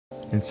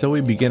And so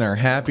we begin our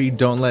happy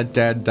don't let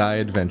dad die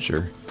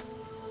adventure.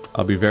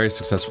 I'll be very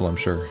successful, I'm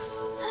sure.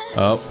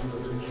 Oh.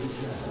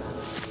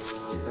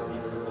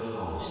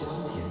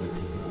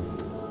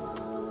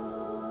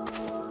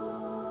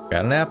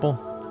 Got an apple.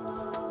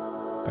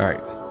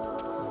 Alright.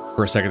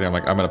 For a second there, I'm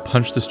like, I'm gonna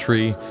punch this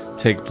tree,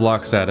 take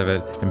blocks out of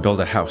it, and build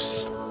a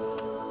house.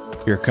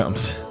 Here it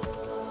comes.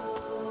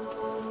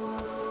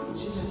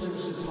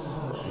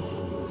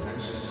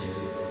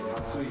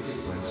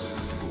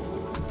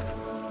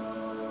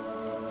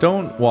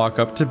 Don't walk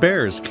up to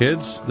bears,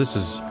 kids. This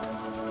is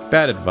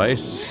bad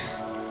advice.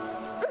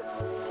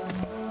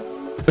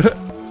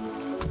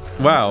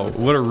 Wow,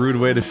 what a rude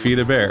way to feed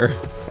a bear.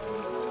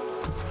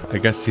 I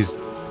guess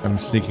I'm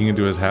sneaking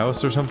into his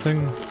house or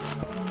something?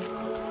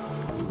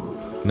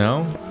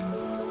 No?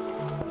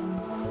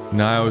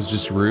 No, I was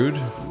just rude?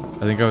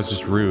 I think I was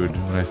just rude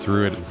when I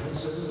threw it.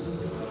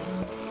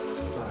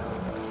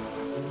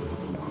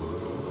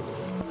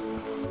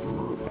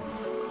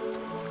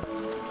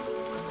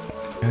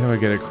 How do I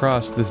get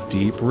across this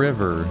deep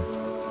river?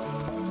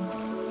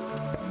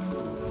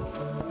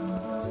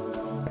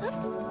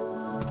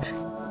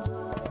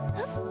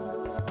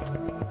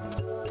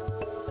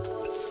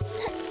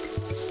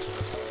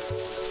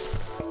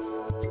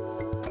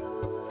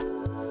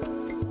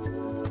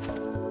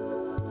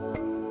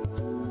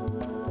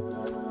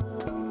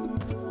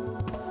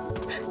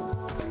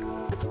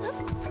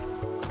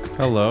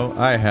 Hello,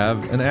 I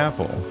have an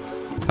apple.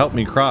 Help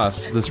me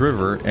cross this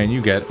river and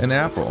you get an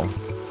apple.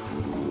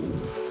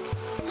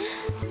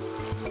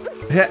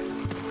 Yeah.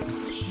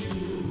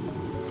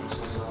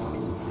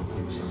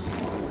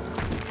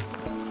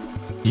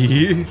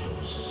 Yeah.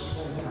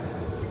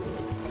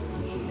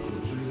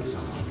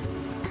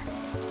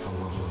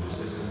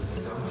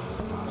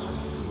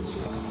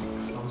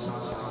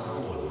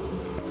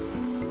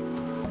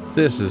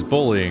 This is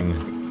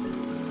bullying.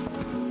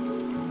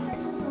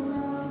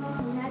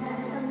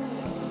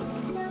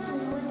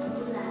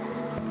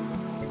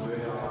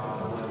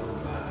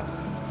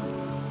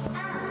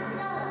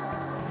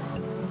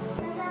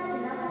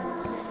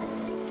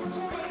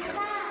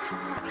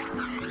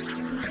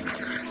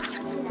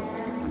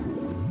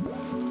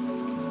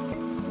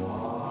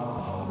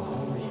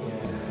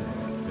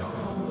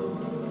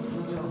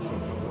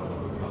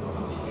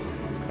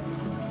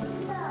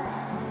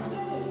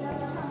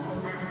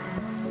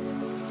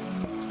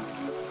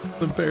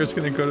 The bear's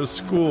gonna go to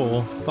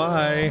school.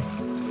 Bye.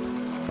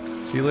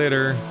 See you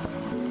later.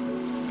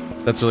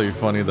 That's really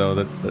funny though.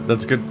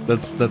 That's good.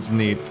 That's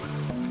neat.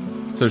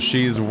 So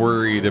she's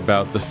worried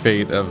about the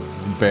fate of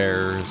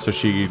bear, so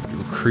she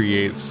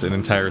creates an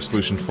entire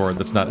solution for it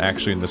that's not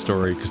actually in the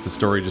story, because the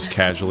story just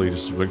casually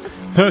just like,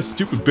 huh,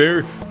 stupid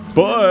bear,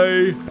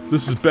 bye.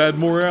 This is bad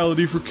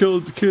morality for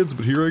killing the kids,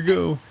 but here I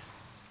go.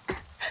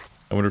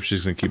 I wonder if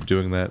she's gonna keep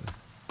doing that.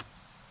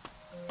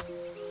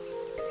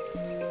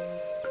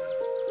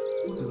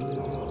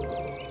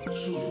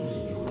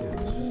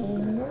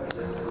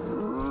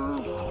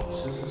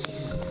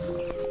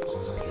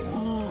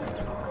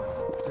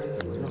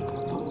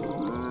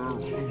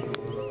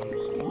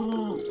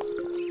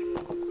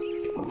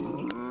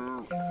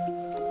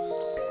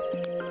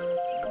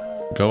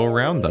 Go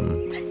around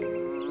them.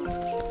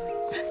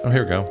 Oh,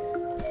 here we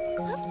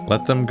go.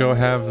 Let them go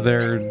have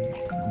their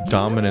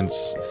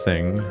dominance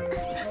thing.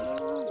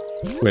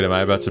 Wait, am I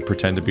about to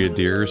pretend to be a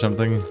deer or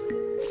something?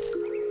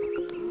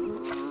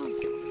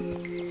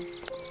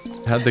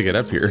 How'd they get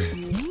up here?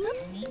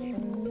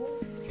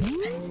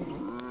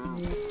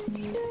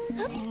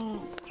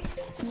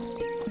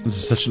 This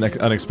is such an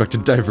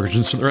unexpected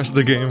divergence from the rest of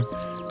the game.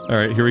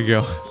 Alright, here we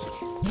go.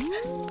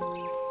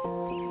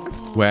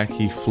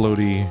 Wacky,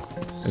 floaty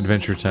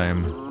adventure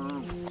time.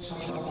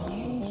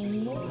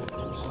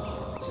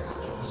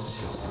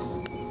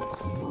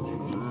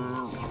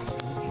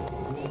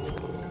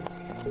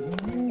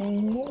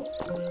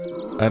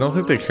 I don't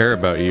think they care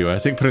about you. I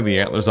think putting the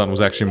antlers on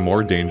was actually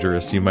more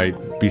dangerous. You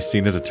might be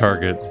seen as a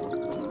target.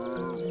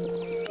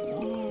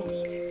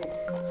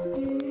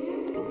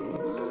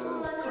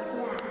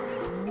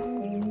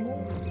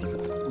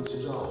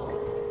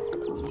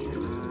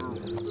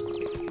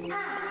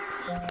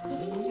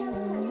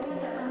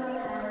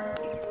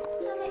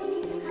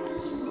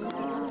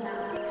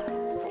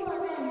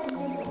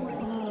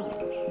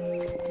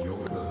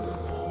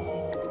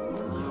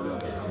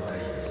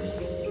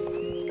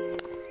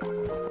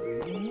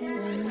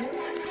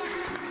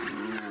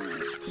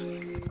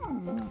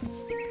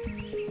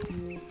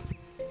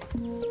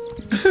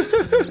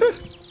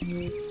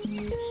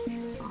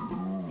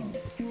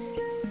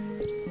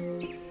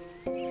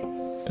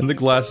 And the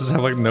glasses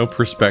have like no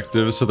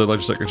perspective, so they're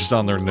like just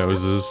on their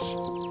noses.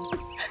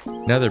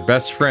 Now they're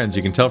best friends.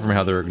 You can tell from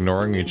how they're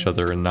ignoring each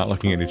other and not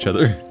looking at each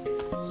other,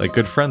 like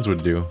good friends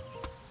would do.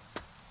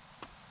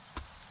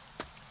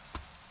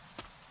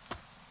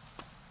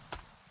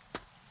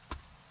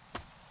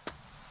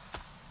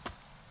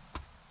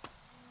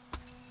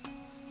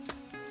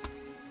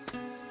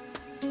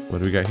 What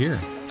do we got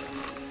here?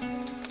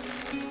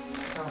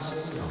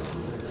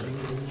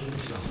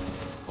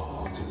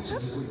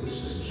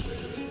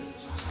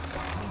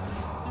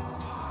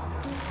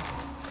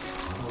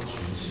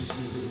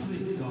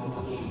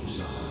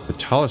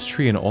 tallest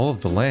tree in all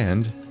of the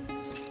land.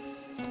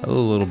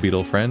 Hello, little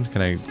beetle friend.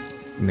 Can I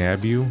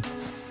nab you?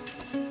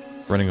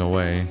 Running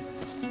away.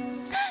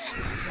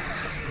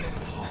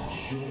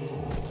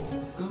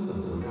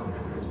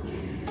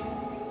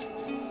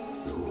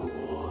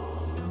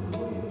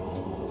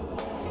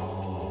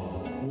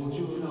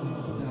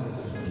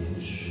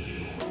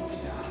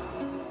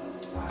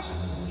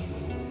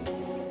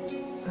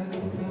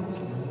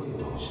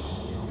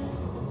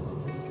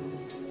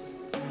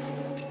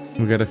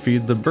 We gotta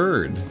feed the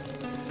bird.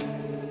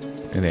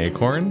 An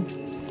acorn?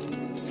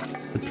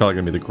 It's probably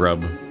gonna be the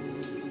grub.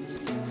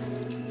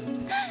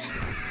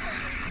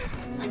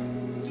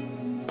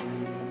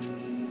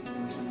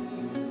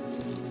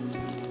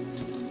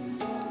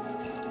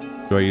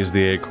 Do I use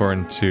the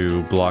acorn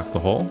to block the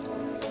hole?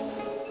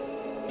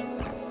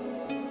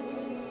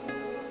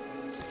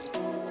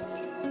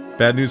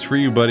 Bad news for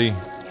you, buddy.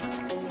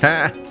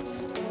 Ha!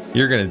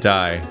 You're gonna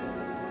die.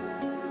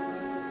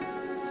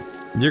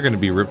 You're gonna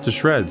be ripped to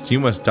shreds. You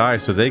must die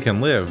so they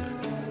can live.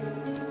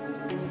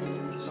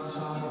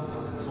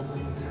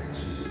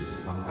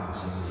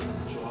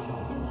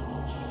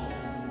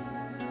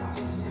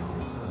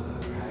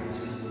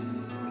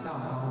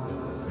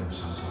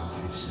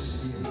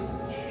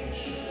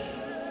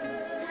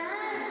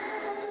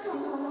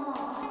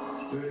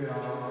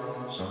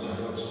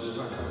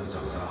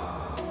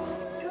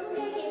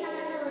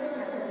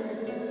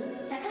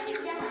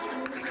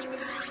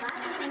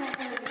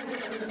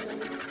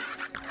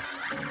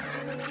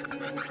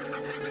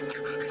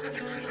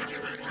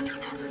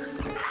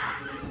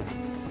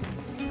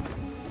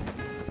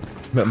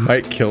 That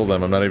might kill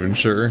them, I'm not even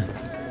sure.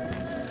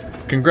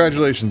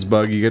 Congratulations,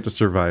 Bug, you get to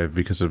survive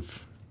because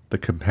of the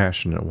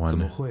compassionate one. 怎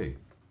么会？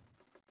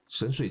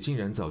神水竟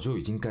然早就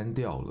已经干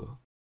掉了，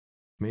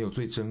没有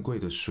最珍贵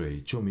的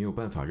水，就没有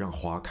办法让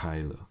花开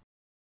了。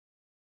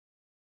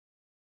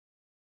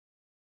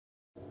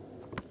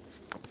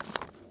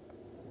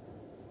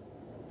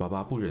爸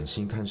爸不忍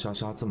心看莎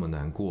莎这么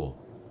难过，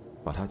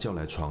把她叫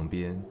来床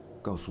边，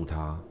告诉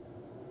她：“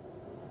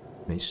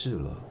没事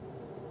了，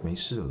没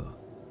事了。”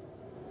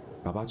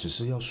 爸爸只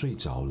是要睡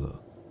着了，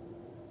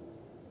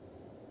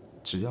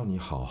只要你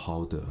好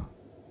好的，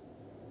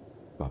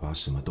爸爸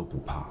什么都不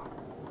怕。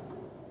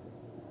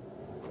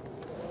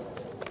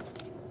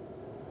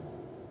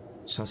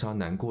莎莎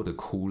难过的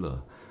哭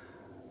了，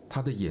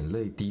她的眼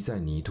泪滴在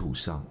泥土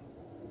上，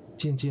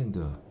渐渐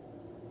的，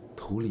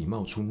土里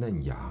冒出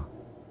嫩芽，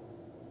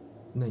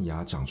嫩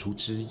芽长出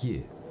枝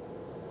叶，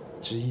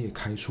枝叶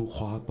开出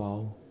花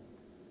苞，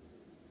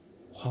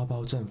花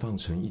苞绽放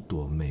成一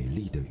朵美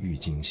丽的郁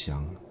金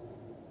香。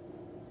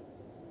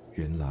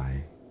 原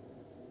来，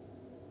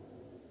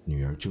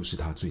女儿就是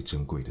他最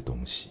珍贵的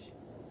东西。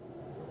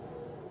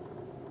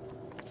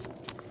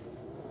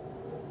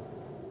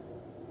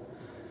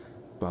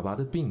爸爸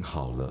的病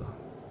好了，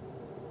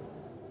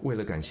为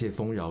了感谢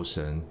丰饶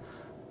神，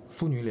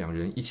父女两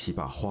人一起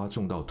把花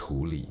种到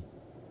土里。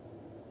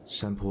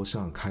山坡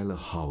上开了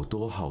好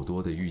多好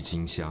多的郁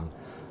金香，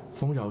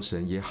丰饶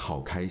神也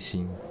好开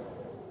心。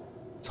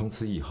从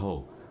此以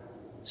后，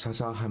莎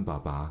莎和爸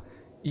爸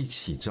一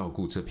起照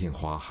顾这片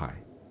花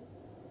海。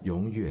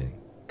 永远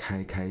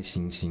开开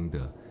心心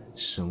的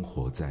生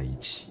活在一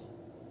起。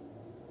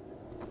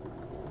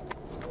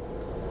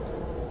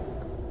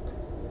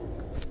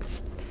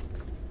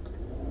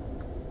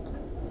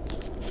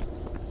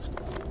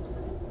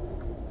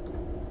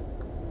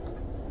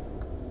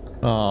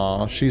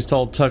Aw, she's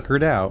all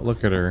tuckered out.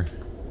 Look at her.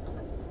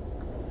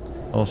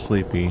 All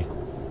sleepy.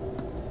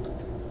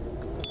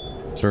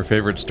 So her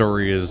favorite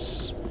story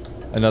is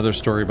another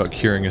story about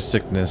curing a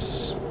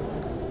sickness.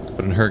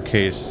 But in her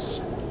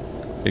case,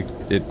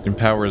 it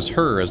empowers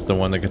her as the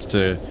one that gets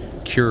to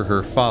cure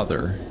her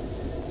father.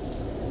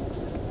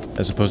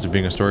 As opposed to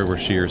being a story where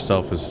she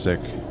herself is sick.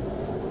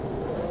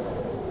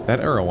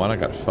 That arowana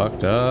got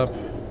fucked up.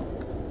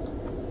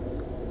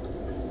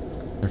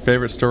 Her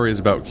favorite story is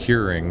about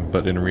curing,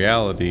 but in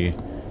reality,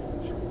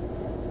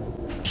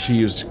 she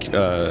used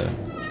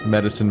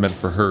medicine meant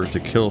for her to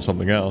kill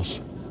something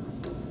else.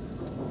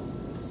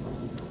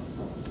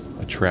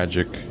 A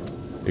tragic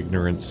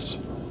ignorance.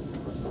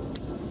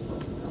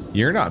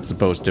 You're not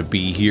supposed to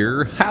be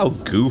here. How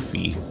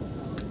goofy.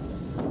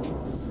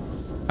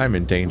 I'm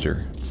in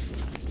danger.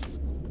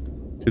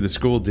 To the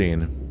school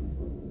dean.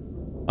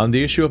 On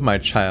the issue of my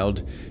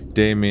child,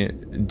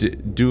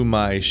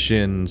 Du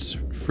Shin's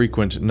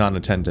frequent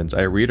non-attendance,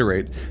 I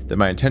reiterate that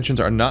my intentions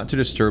are not to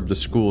disturb the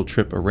school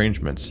trip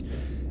arrangements.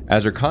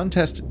 As her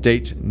contest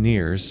date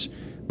nears,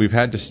 we've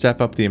had to step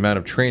up the amount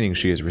of training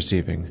she is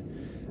receiving.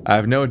 I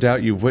have no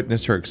doubt you've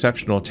witnessed her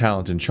exceptional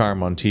talent and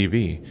charm on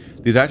TV.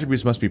 These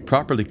attributes must be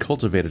properly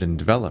cultivated and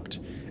developed.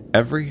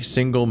 Every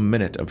single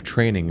minute of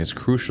training is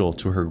crucial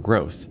to her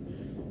growth.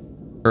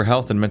 Her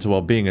health and mental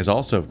well-being is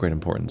also of great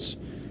importance.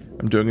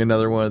 I'm doing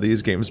another one of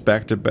these games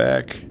back to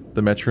back.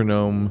 The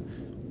metronome,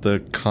 the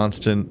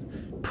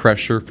constant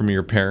pressure from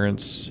your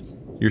parents,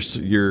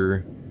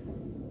 your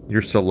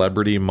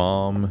celebrity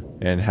mom,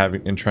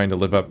 and trying to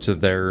live up to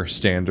their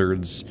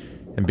standards,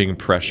 and being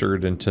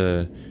pressured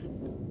into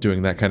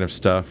doing that kind of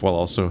stuff while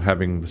also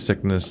having the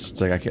sickness.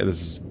 It's like, I can't,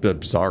 this is a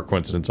bizarre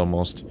coincidence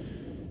almost.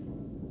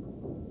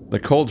 The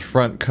cold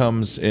front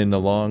comes in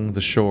along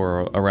the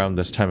shore around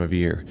this time of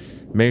year.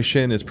 Mei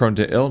Xin is prone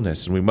to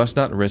illness, and we must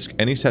not risk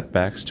any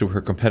setbacks to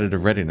her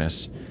competitive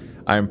readiness.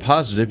 I am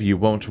positive you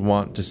won't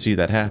want to see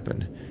that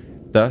happen.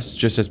 Thus,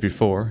 just as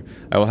before,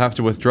 I will have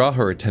to withdraw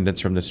her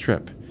attendance from this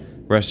trip.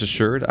 Rest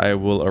assured, I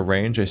will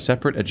arrange a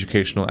separate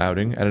educational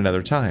outing at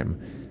another time.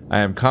 I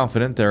am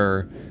confident there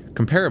are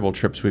comparable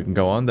trips we can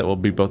go on that will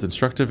be both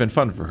instructive and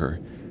fun for her.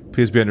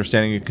 Please be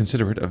understanding and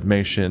considerate of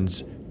Mei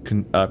Xin's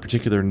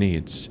particular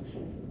needs.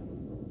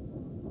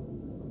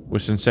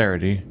 With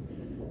sincerity,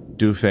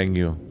 Du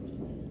Fengyu.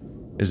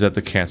 Is that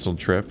the canceled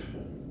trip?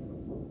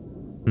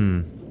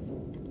 The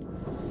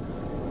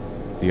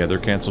other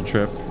canceled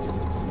trip?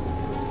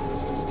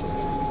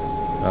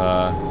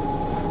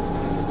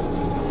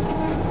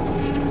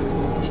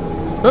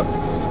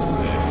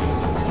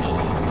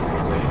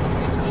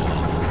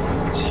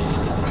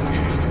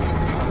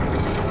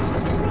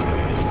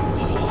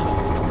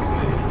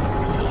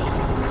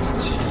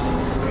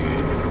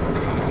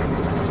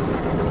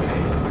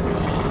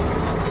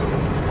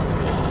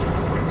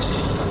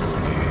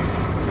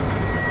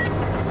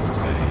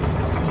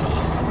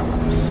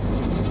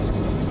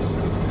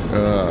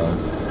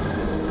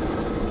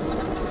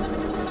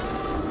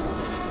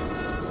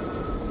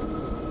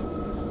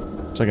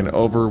 It's like an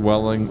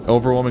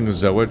overwhelming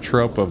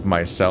zoetrope of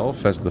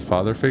myself as the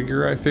father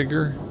figure, I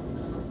figure.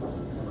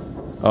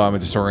 Oh, I'm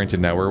disoriented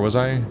now. Where was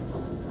I?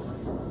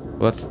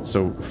 Well, that's...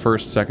 so,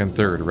 first, second,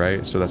 third,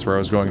 right? So that's where I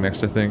was going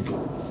next, I think.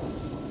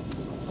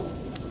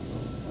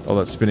 All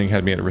that spinning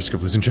had me at risk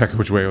of losing track of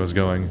which way I was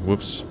going.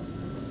 Whoops.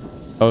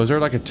 Oh, is there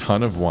like a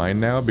ton of wine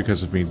now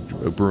because of me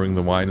brewing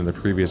the wine in the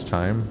previous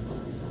time?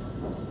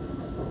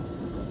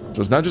 So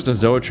it's not just a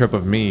zoetrope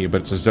of me,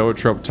 but it's a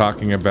zoetrope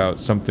talking about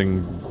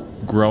something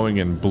growing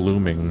and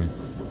blooming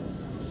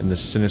in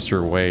this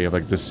sinister way of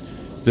like this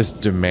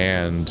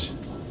demand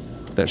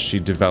that she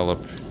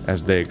develop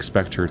as they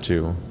expect her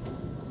to.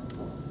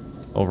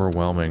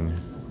 Overwhelming.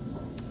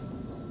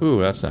 Ooh,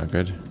 that's not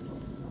good.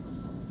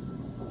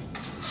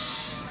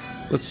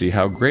 Let's see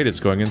how great it's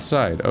going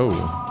inside. Oh.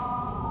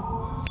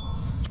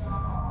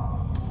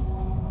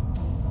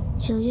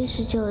 9月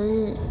19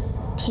日，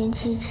天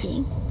气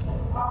晴。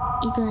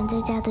一个人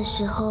在家的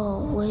时候，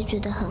我也觉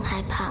得很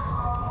害怕，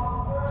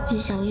越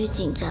想越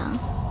紧张，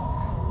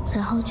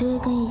然后就会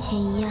跟以前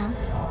一样，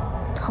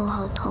头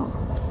好痛，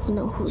不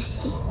能呼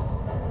吸，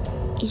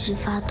一直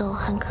发抖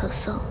和咳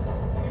嗽。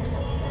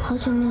好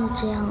久没有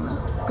这样了，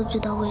不知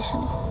道为什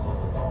么。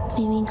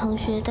明明同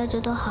学大家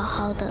都好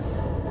好的，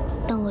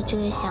但我就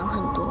会想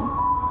很多，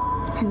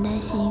很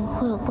担心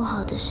会有不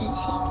好的事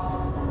情，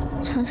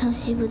常常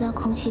吸不到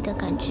空气的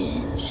感觉，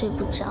睡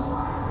不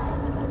着。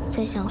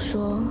在想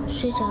说，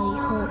睡着以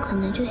后可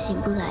能就醒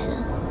不来了。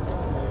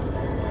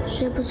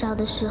睡不着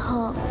的时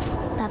候，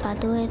爸爸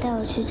都会带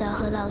我去找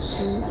何老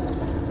师。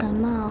感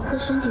冒或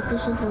身体不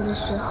舒服的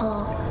时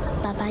候，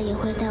爸爸也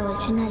会带我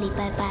去那里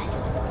拜拜。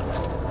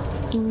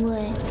因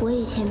为我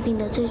以前病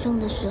得最重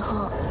的时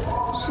候，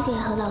是给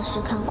何老师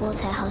看过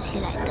才好起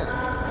来的，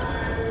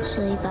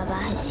所以爸爸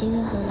很信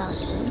任何老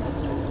师。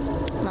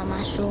妈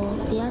妈说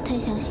不要太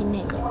相信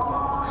那个，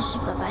可是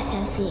爸爸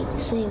相信，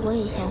所以我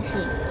也相信。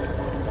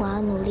我要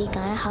努力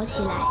赶快好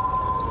起来。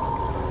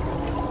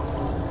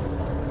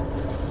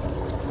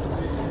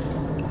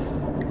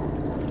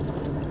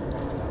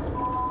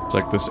It's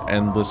like this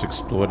endless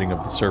exploiting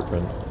of the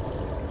serpent.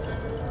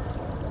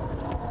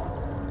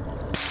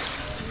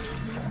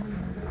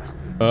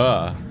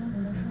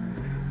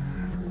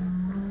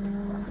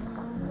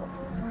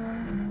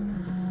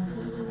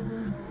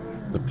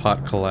 The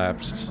pot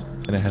collapsed,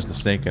 and it has the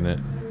snake in it.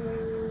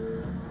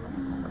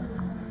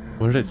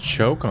 What did it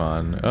choke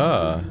on?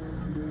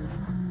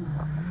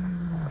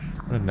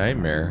 What a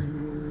nightmare.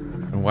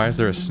 And why is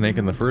there a snake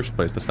in the first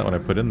place? That's not what I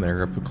put in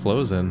there. I put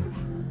clothes in.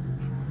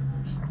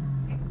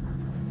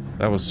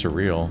 That was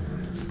surreal.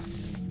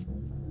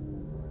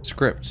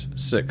 Script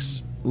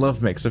 6.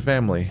 Love makes a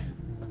family.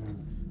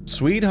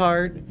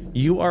 Sweetheart,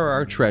 you are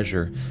our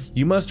treasure.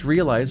 You must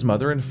realize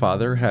Mother and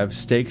Father have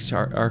staked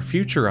our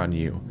future on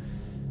you.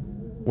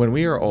 When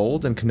we are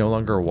old and can no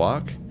longer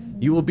walk,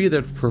 you will be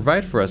there to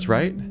provide for us,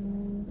 right?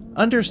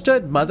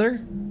 Understood, Mother.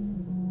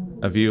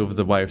 A view of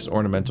the wife's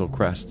ornamental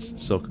crest,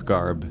 silk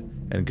garb,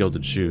 and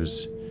gilded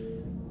shoes.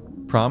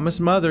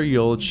 Promise Mother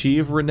you'll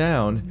achieve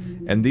renown,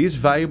 and these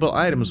valuable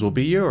items will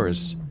be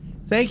yours.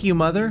 Thank you,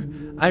 Mother.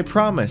 I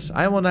promise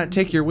I will not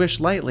take your wish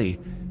lightly.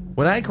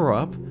 When I grow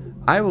up,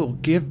 I will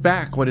give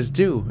back what is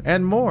due,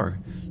 and more.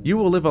 You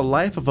will live a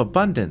life of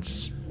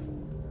abundance.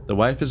 The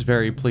wife is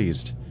very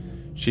pleased.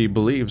 She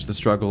believes the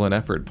struggle and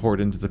effort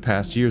poured into the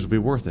past years will be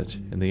worth it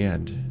in the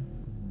end.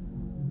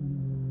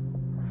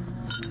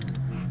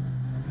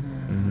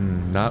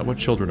 Not what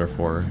children are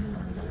for.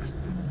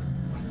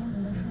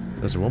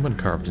 There's a woman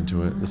carved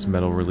into it, this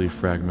metal relief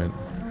fragment.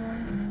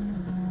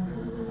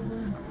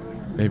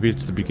 Maybe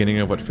it's the beginning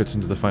of what fits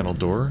into the final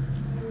door?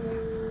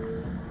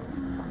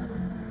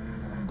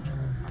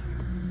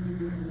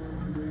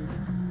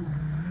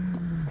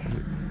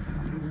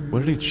 What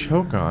did he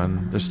choke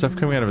on? There's stuff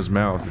coming out of his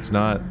mouth. It's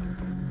not...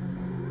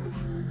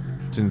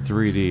 It's in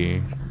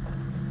 3D.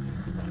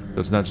 So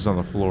it's not just on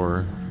the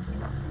floor.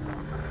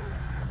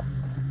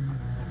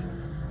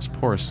 This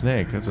poor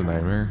snake. That's a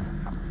nightmare.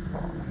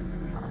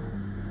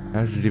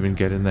 How did it even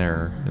get in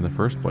there in the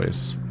first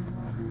place?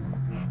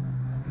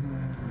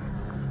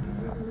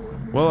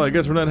 Well, I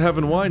guess we're not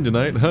having wine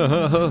tonight.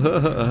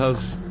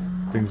 How's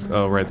things...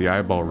 Oh, right, the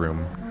eyeball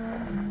room.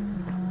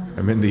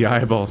 I'm in the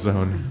eyeball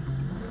zone.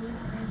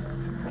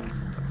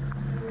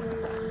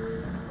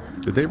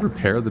 Did they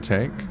repair the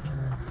tank?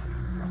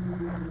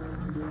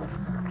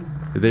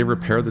 Did they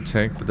repair the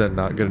tank but then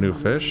not get a new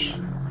fish?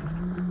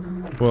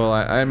 Well,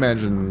 I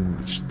imagine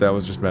that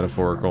was just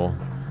metaphorical.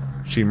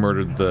 She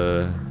murdered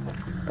the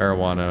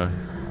arowana,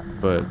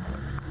 but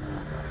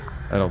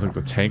I don't think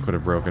the tank would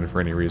have broken for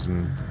any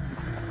reason.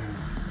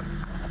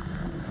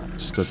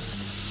 Just a...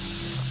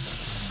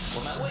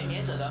 我们卫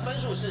冕者的分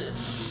数是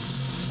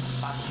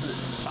84、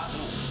85、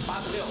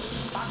86、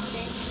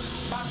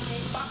87、87、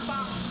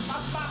88、88、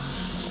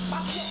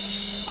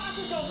86、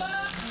89分。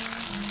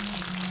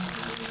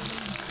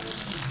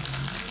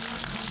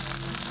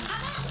好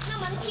的，那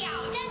我们挑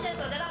战者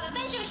所得到的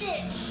分数是84、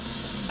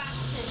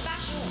85、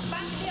86、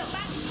87、88、88，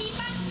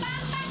再来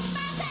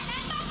88，再来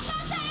88、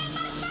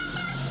88、88，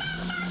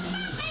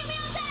还有没有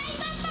再来一分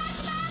88、88、88、88，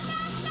再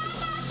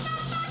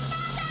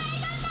来一分88、88。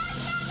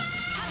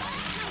好的，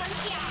那我们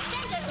挑战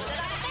者所得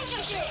到的分数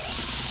是84、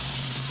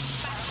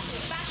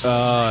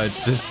85。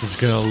this is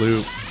gonna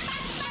loop.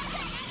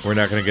 We're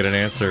not gonna get an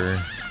answer.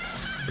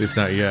 At least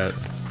not yet.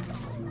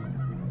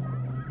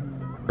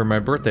 For my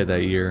birthday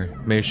that year,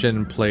 Mei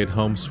Shin played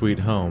Home Sweet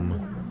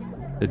Home.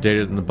 The date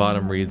in the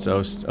bottom reads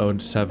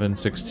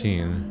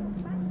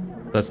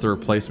 0716. That's the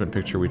replacement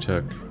picture we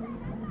took.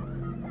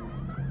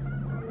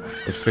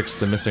 It fixed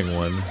the missing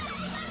one.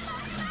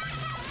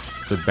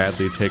 The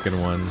badly taken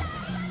one.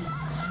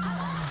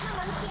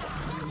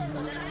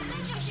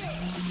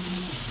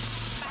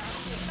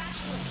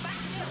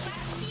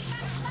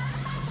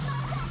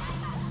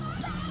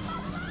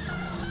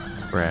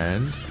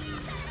 Brand.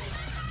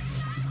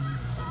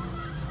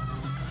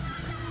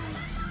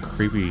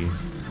 Creepy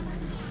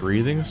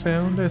breathing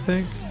sound, I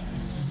think.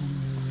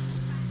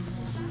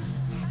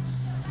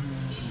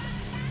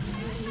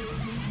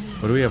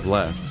 What do we have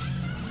left?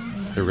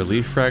 The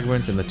relief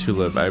fragment and the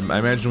tulip. I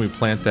imagine we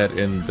plant that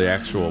in the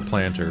actual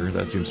planter.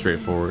 That seems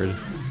straightforward.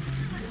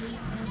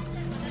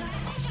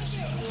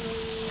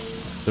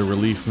 The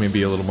relief may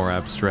be a little more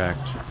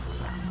abstract.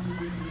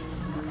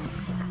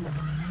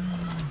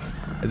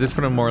 At this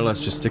point, I'm more or less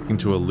just sticking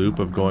to a loop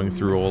of going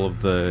through all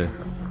of the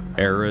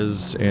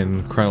eras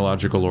in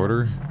chronological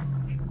order.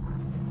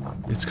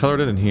 It's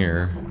colored in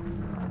here.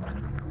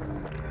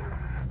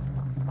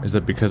 Is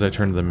that because I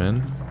turned them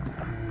in?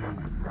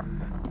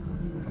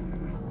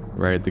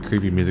 Right, the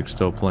creepy music's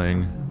still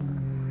playing.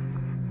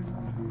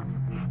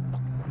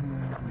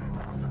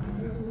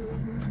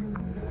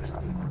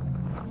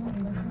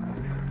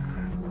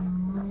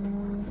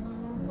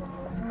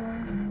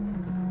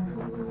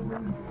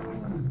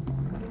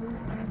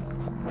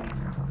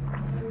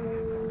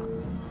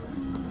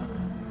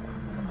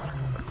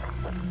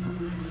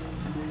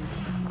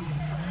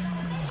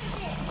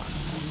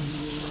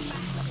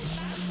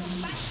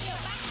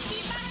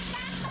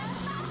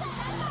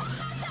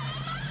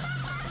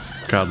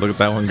 God, look at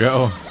that one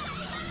go.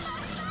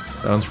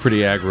 That one's pretty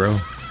aggro.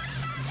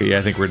 Okay, yeah,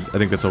 I think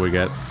that's all we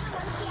get.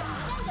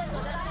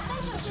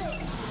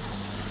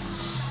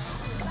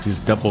 These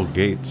double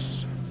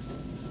gates.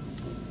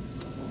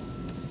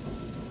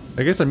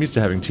 I guess I'm used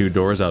to having two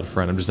doors out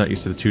front. I'm just not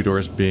used to the two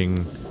doors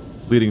being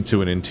leading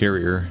to an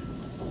interior.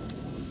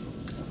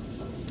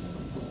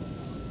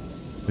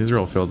 These are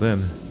all filled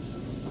in.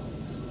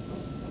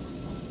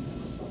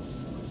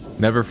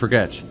 Never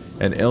forget,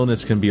 an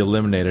illness can be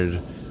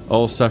eliminated.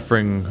 All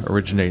suffering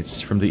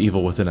originates from the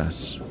evil within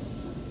us.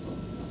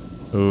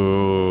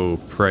 Oh,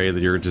 pray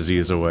that your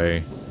disease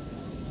away.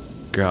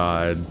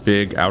 God,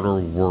 big outer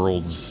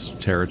worlds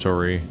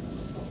territory.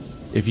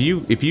 If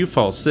you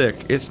fall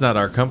sick, it's not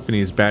our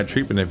company's bad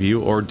treatment of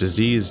you or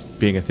disease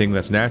being a thing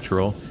that's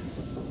natural.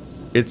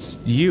 It's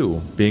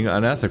you being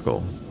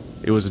unethical.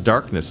 It was a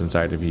darkness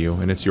inside of you,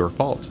 and it's your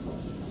fault.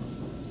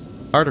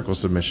 Article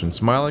submission,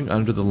 smiling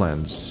under the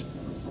lens.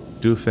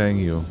 Du Fang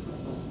Yu.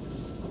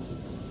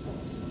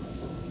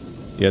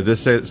 Yeah,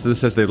 this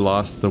says they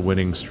lost the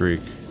winning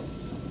streak.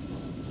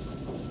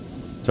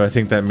 So I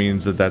think that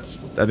means I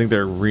think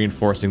they're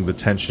reinforcing the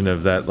tension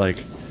of that,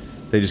 like,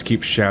 they just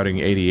keep shouting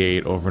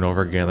 88 over and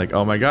over again, like,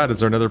 oh my god, is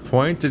there another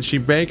point? Did she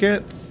make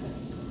it?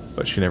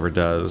 But she never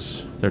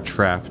does. They're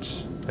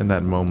trapped in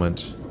that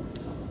moment.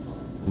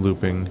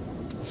 Looping.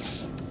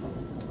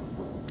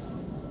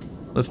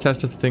 Let's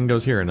test if the thing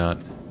goes here or not.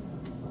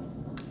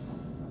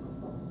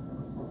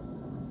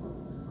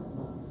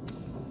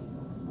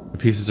 The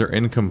pieces are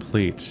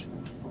incomplete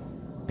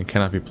and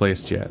cannot be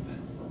placed yet.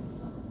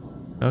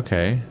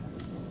 Okay.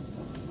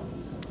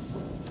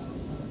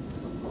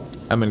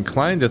 I'm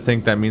inclined to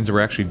think that means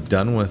we're actually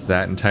done with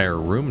that entire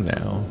room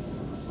now.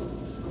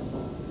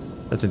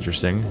 That's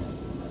interesting.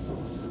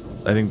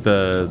 I think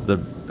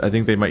I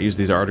think they might use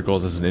these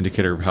articles as an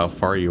indicator of how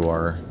far you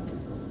are.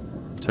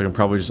 So I can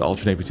probably just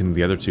alternate between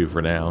the other two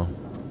for now.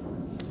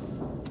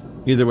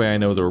 Either way, I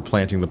know that we're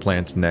planting the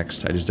plant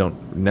next. I just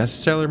don't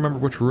necessarily remember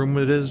which room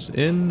it is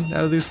in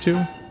out of these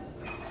two.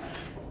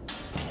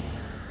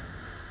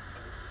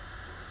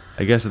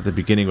 I guess at the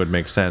beginning would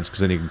make sense,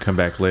 because then you can come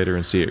back later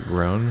and see it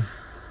grown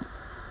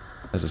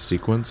as a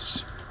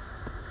sequence.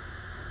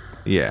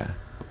 Yeah.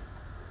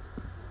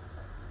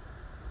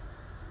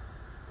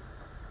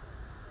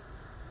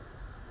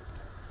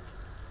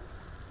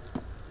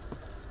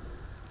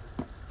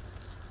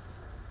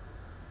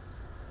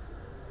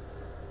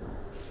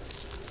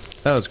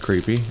 That was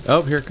creepy.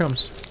 Oh, here it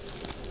comes.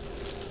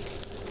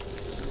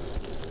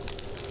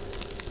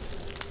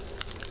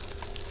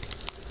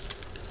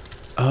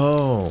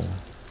 Oh.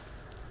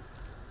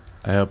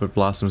 I hope it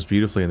blossoms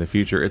beautifully in the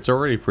future. It's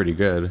already pretty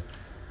good.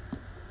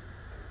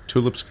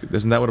 Tulips,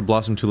 isn't that what a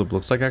blossom tulip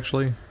looks like,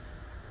 actually?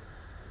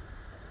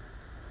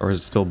 Or is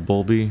it still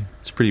bulby?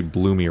 It's pretty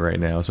bloomy right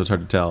now, so it's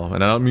hard to tell.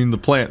 And I don't mean the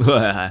plant.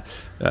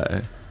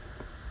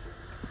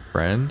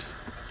 Friend?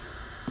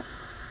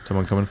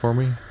 Someone coming for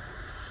me?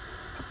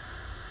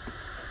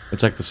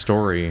 It's like the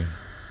story,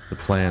 the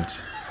plant.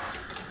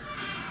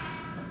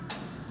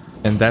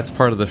 And that's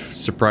part of the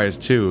surprise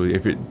too.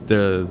 If it,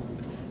 the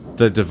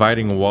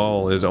dividing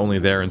wall is only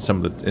there in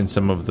some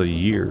of the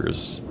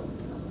years.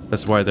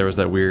 That's why there was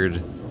that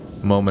weird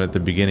moment at the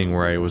beginning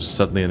where I was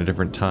suddenly in a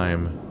different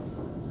time.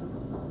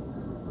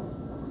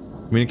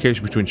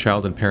 Communication between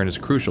child and parent is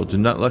crucial. Do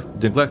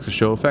not neglect to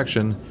show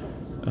affection.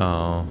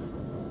 Oh.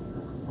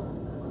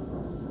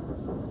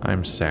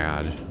 I'm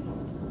sad.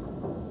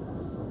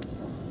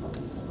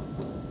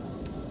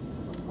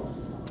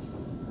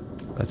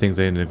 I think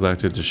they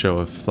neglected to show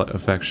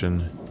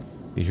affection.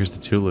 Here's the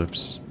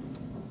tulips.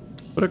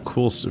 What a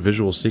cool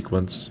visual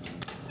sequence.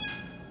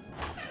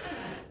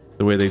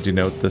 The way they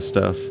denote this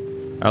stuff.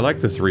 I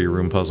like the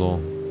 3-room puzzle.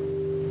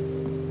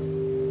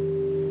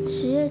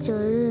 10月9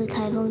日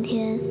台风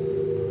天，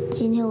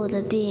今天我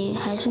的病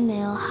还是没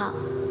有好，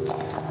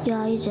又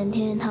要一整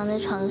天躺在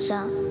床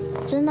上，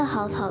真的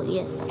好讨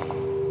厌。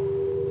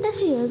但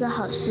是有一个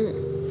好事，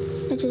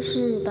那就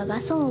是爸爸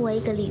送了我一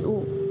个礼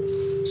物，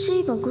是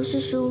一本故事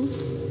书。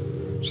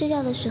睡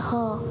觉的时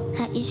候，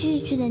他一句一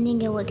句的念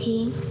给我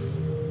听，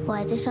我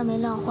还在上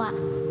面乱画，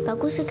把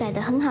故事改得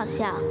很好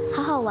笑，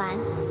好好玩。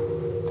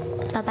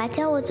爸爸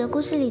教我折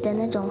故事里的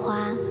那种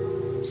花，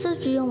色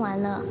纸用完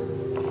了，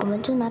我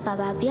们就拿爸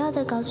爸不要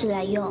的稿纸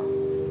来用。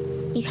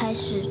一开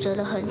始折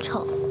得很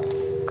丑，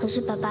可是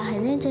爸爸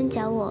很认真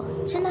教我，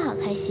真的好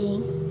开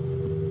心。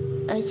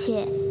而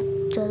且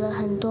折了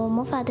很多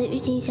魔法的郁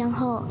金香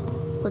后，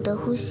我的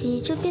呼吸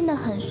就变得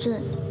很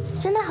顺，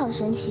真的好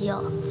神奇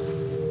哦。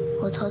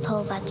我偷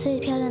偷把最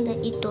漂亮的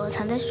一朵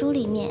藏在书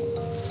里面，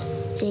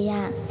这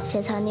样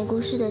下场念故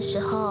事的时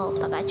候，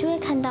爸爸就会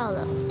看到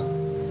了。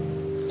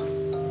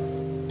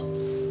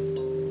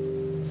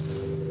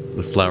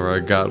The flower I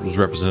got was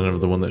representative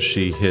of the one that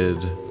she hid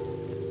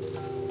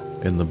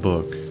in the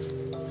book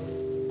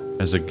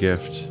as a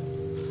gift.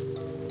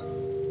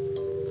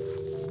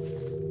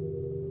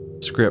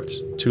 Script,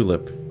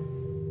 Tulip.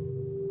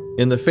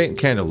 In the faint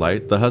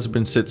candlelight, the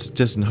husband sits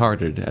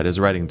disheartened at his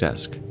writing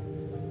desk.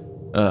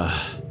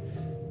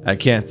 I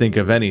can't think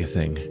of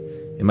anything.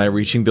 Am I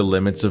reaching the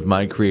limits of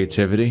my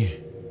creativity?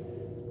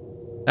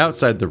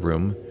 Outside the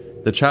room,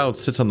 the child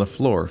sits on the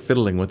floor,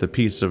 fiddling with a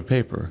piece of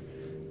paper.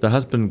 The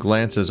husband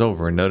glances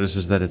over and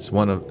notices that it's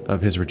one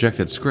of his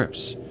rejected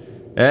scripts.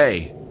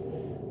 Hey!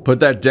 Put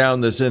that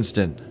down this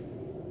instant!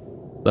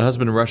 The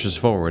husband rushes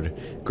forward,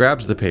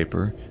 grabs the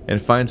paper,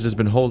 and finds it has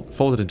been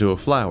folded into a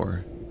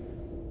flower.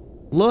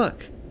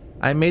 Look!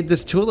 I made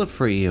this tulip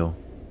for you!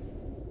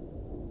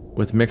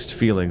 With mixed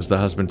feelings, the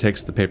husband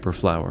takes the paper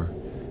flower.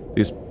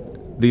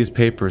 These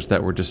papers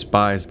that were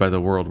despised by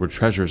the world were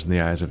treasures in the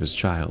eyes of his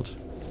child.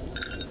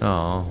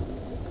 Oh.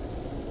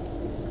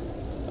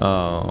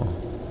 Oh.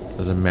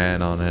 There's a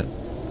man on it.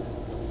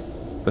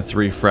 The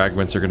 3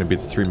 fragments are going to be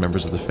the 3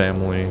 members of the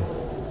family.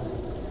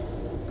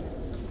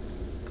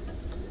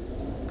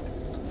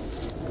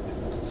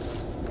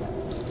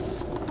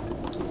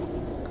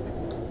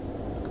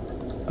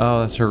 Oh,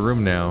 that's her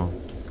room now.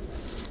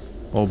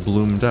 All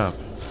bloomed up.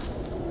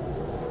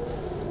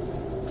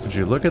 Would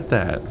you look at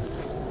that?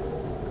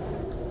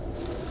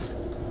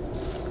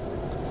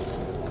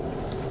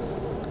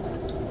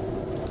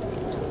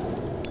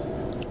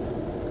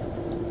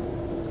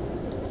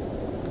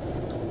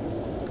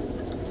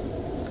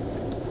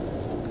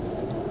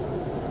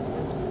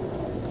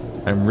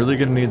 I'm really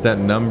gonna need that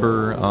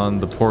number on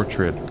the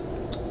portrait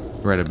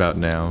right about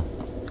now.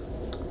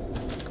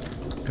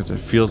 Because it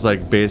feels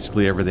like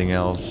basically everything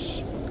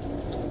else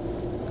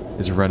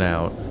is run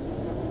out.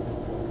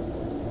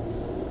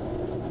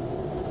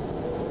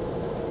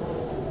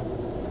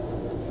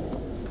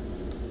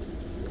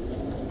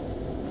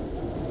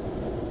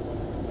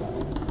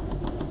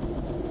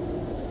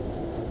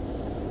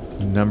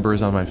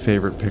 Numbers on my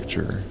favorite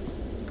picture.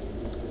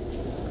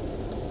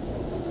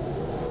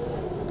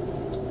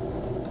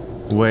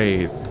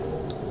 Wait.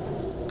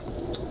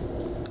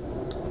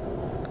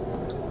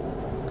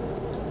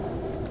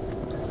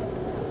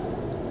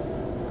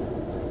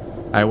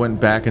 I went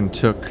back and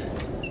took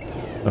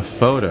a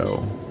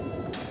photo.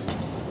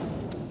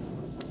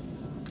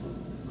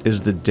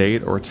 Is the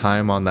date or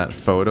time on that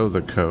photo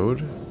the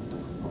code?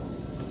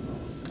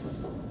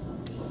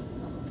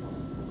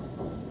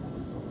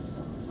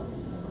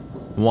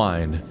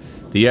 Wine,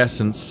 the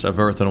essence of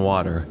earth and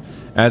water.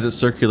 As it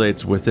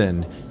circulates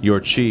within, your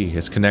chi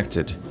is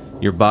connected,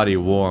 your body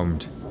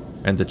warmed,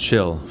 and the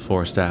chill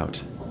forced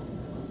out.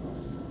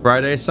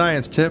 Friday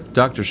science tip,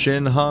 Dr.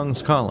 Shin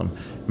Hong's column.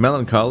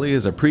 Melancholy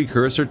is a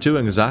precursor to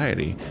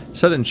anxiety.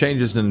 Sudden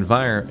changes in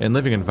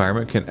living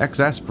environment can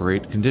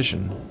exacerbate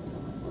condition.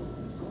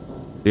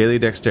 Daily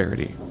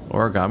dexterity.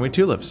 Origami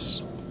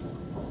tulips.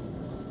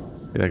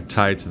 They like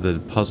tied to the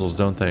puzzles,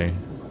 don't they?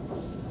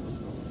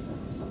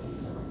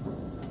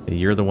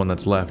 You're the one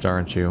that's left,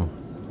 aren't you?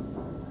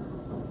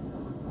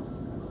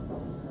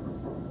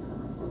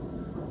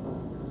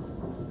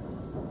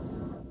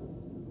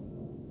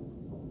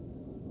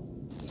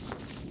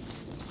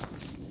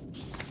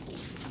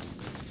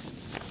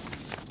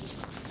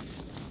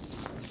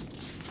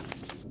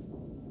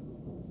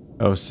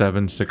 Oh,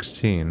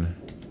 716.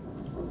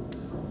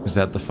 Is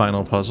that the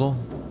final puzzle?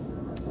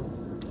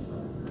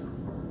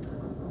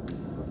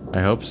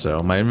 I hope so.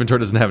 My inventory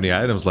doesn't have any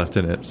items left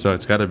in it, so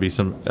it's got to be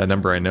a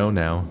number I know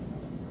now.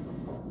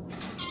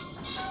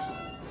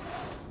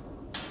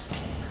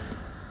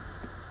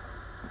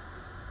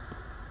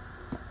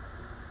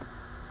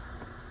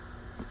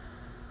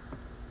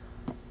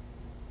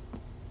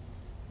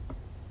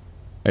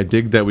 I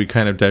dig that we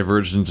kind of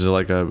diverged into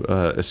like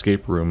a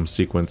escape room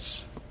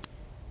sequence.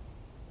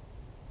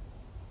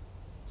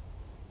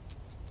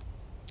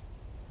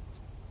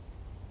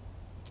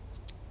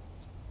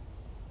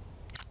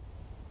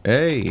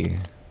 Hey.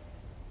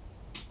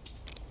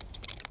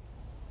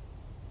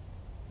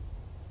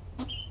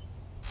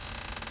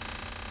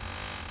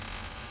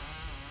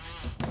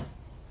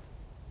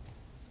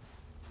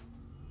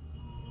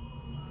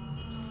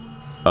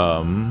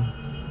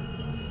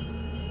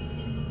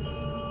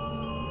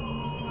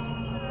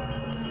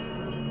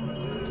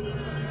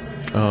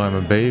 Oh, I'm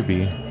a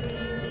baby.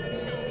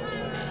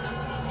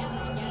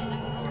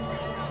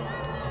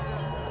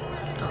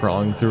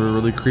 Crawling through a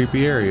really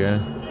creepy area.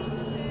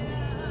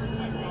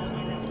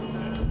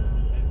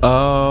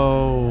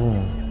 Oh.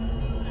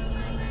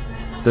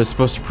 They're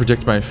supposed to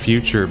predict my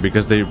future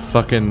because they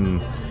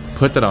fucking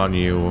put that on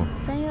you.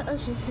 3月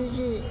24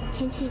日，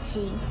天气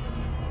晴。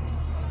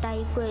大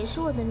衣柜是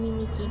我的秘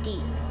密基地。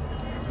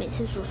每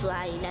次叔叔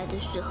阿姨来的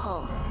时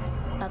候，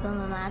爸爸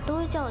妈妈都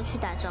会叫我去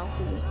打招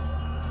呼。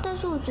但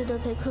是我觉得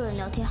陪客人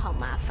聊天好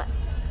麻烦，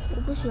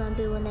我不喜欢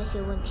被问那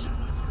些问题，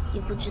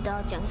也不知道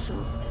要讲什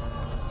么，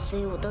所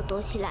以我都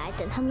躲起来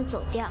等他们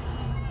走掉。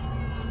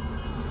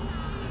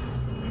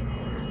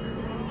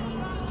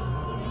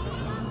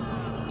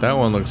 That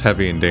one looks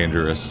heavy and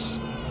dangerous.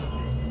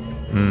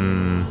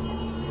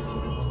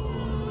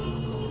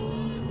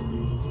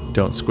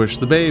 Don't squish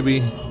the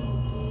baby.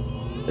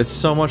 It's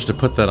so much to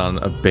put that on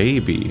a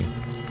baby.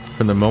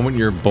 From the moment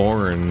you're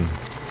born,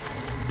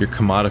 your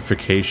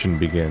commodification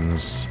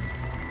begins.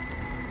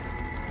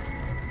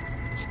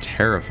 It's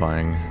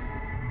terrifying.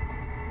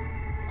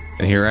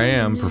 And here I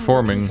am,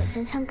 performing.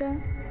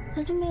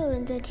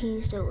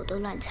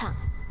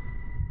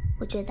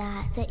 我觉得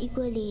在衣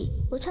柜里，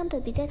我唱的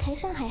比在台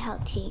上还好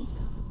听。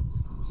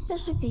要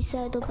是比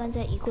赛都办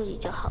在衣柜里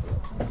就好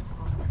了，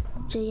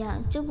这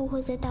样就不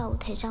会在大舞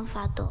台上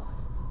发抖，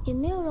也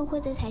没有人会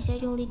在台下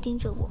用力盯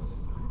着我。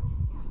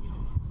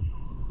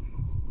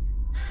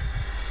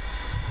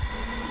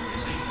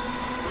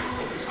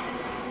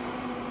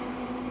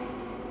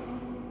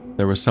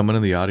There was someone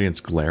in the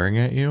audience glaring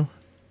at you?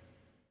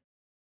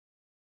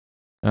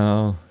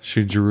 Oh,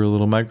 she drew a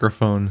little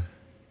microphone.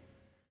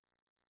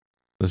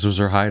 This was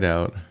her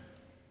hideout.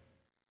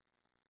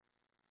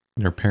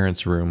 In her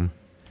parents' room.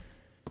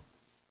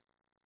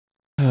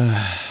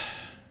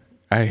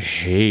 I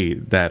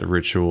hate that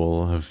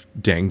ritual of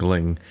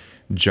dangling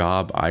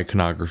job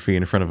iconography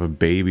in front of a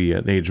baby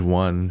at age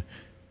 1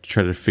 to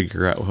try to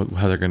figure out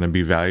how they're going to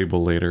be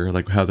valuable later,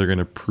 like how they're going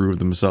to prove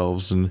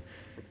themselves and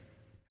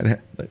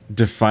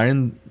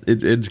define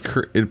it.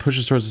 It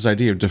pushes towards this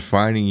idea of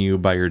defining you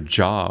by your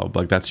job,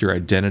 like that's your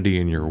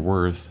identity and your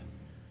worth.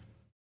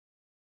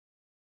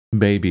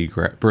 Baby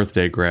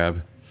birthday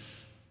grab.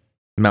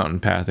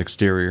 Mountain path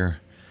exterior.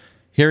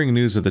 Hearing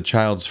news of the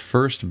child's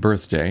first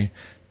birthday,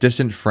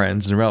 distant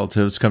friends and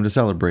relatives come to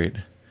celebrate.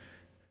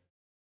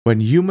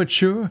 When you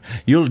mature,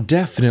 you'll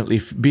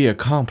definitely be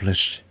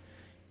accomplished.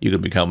 You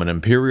can become an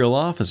imperial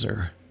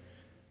officer.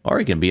 Or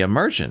you can be a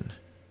merchant.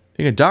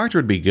 Being a doctor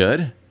would be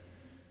good.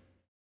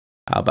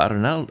 How about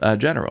a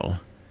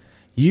general?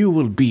 You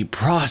will be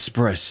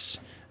prosperous.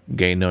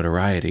 Gain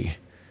notoriety.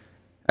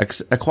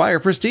 Acquire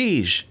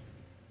prestige.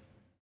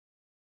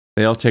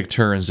 They all take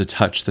turns to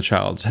touch the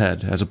child's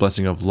head as a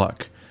blessing of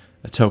luck,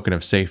 a token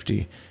of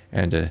safety,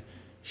 and a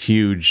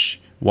huge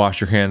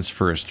wash your hands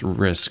first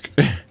risk.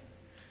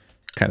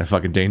 Kind of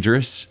fucking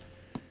dangerous.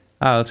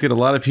 Let's get a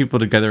lot of people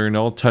together and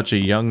all touch a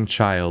young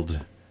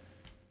child.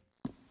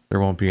 There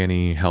won't be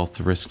any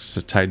health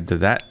risks tied to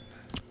that.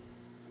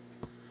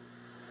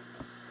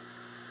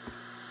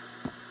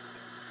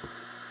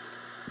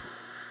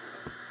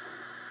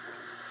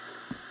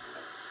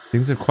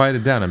 Things have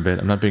quieted down a bit.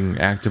 I'm not being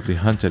actively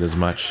hunted as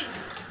much.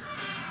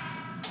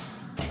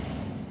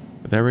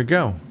 But there we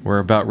go. We're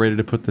about ready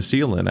to put the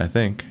seal in, I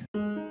think.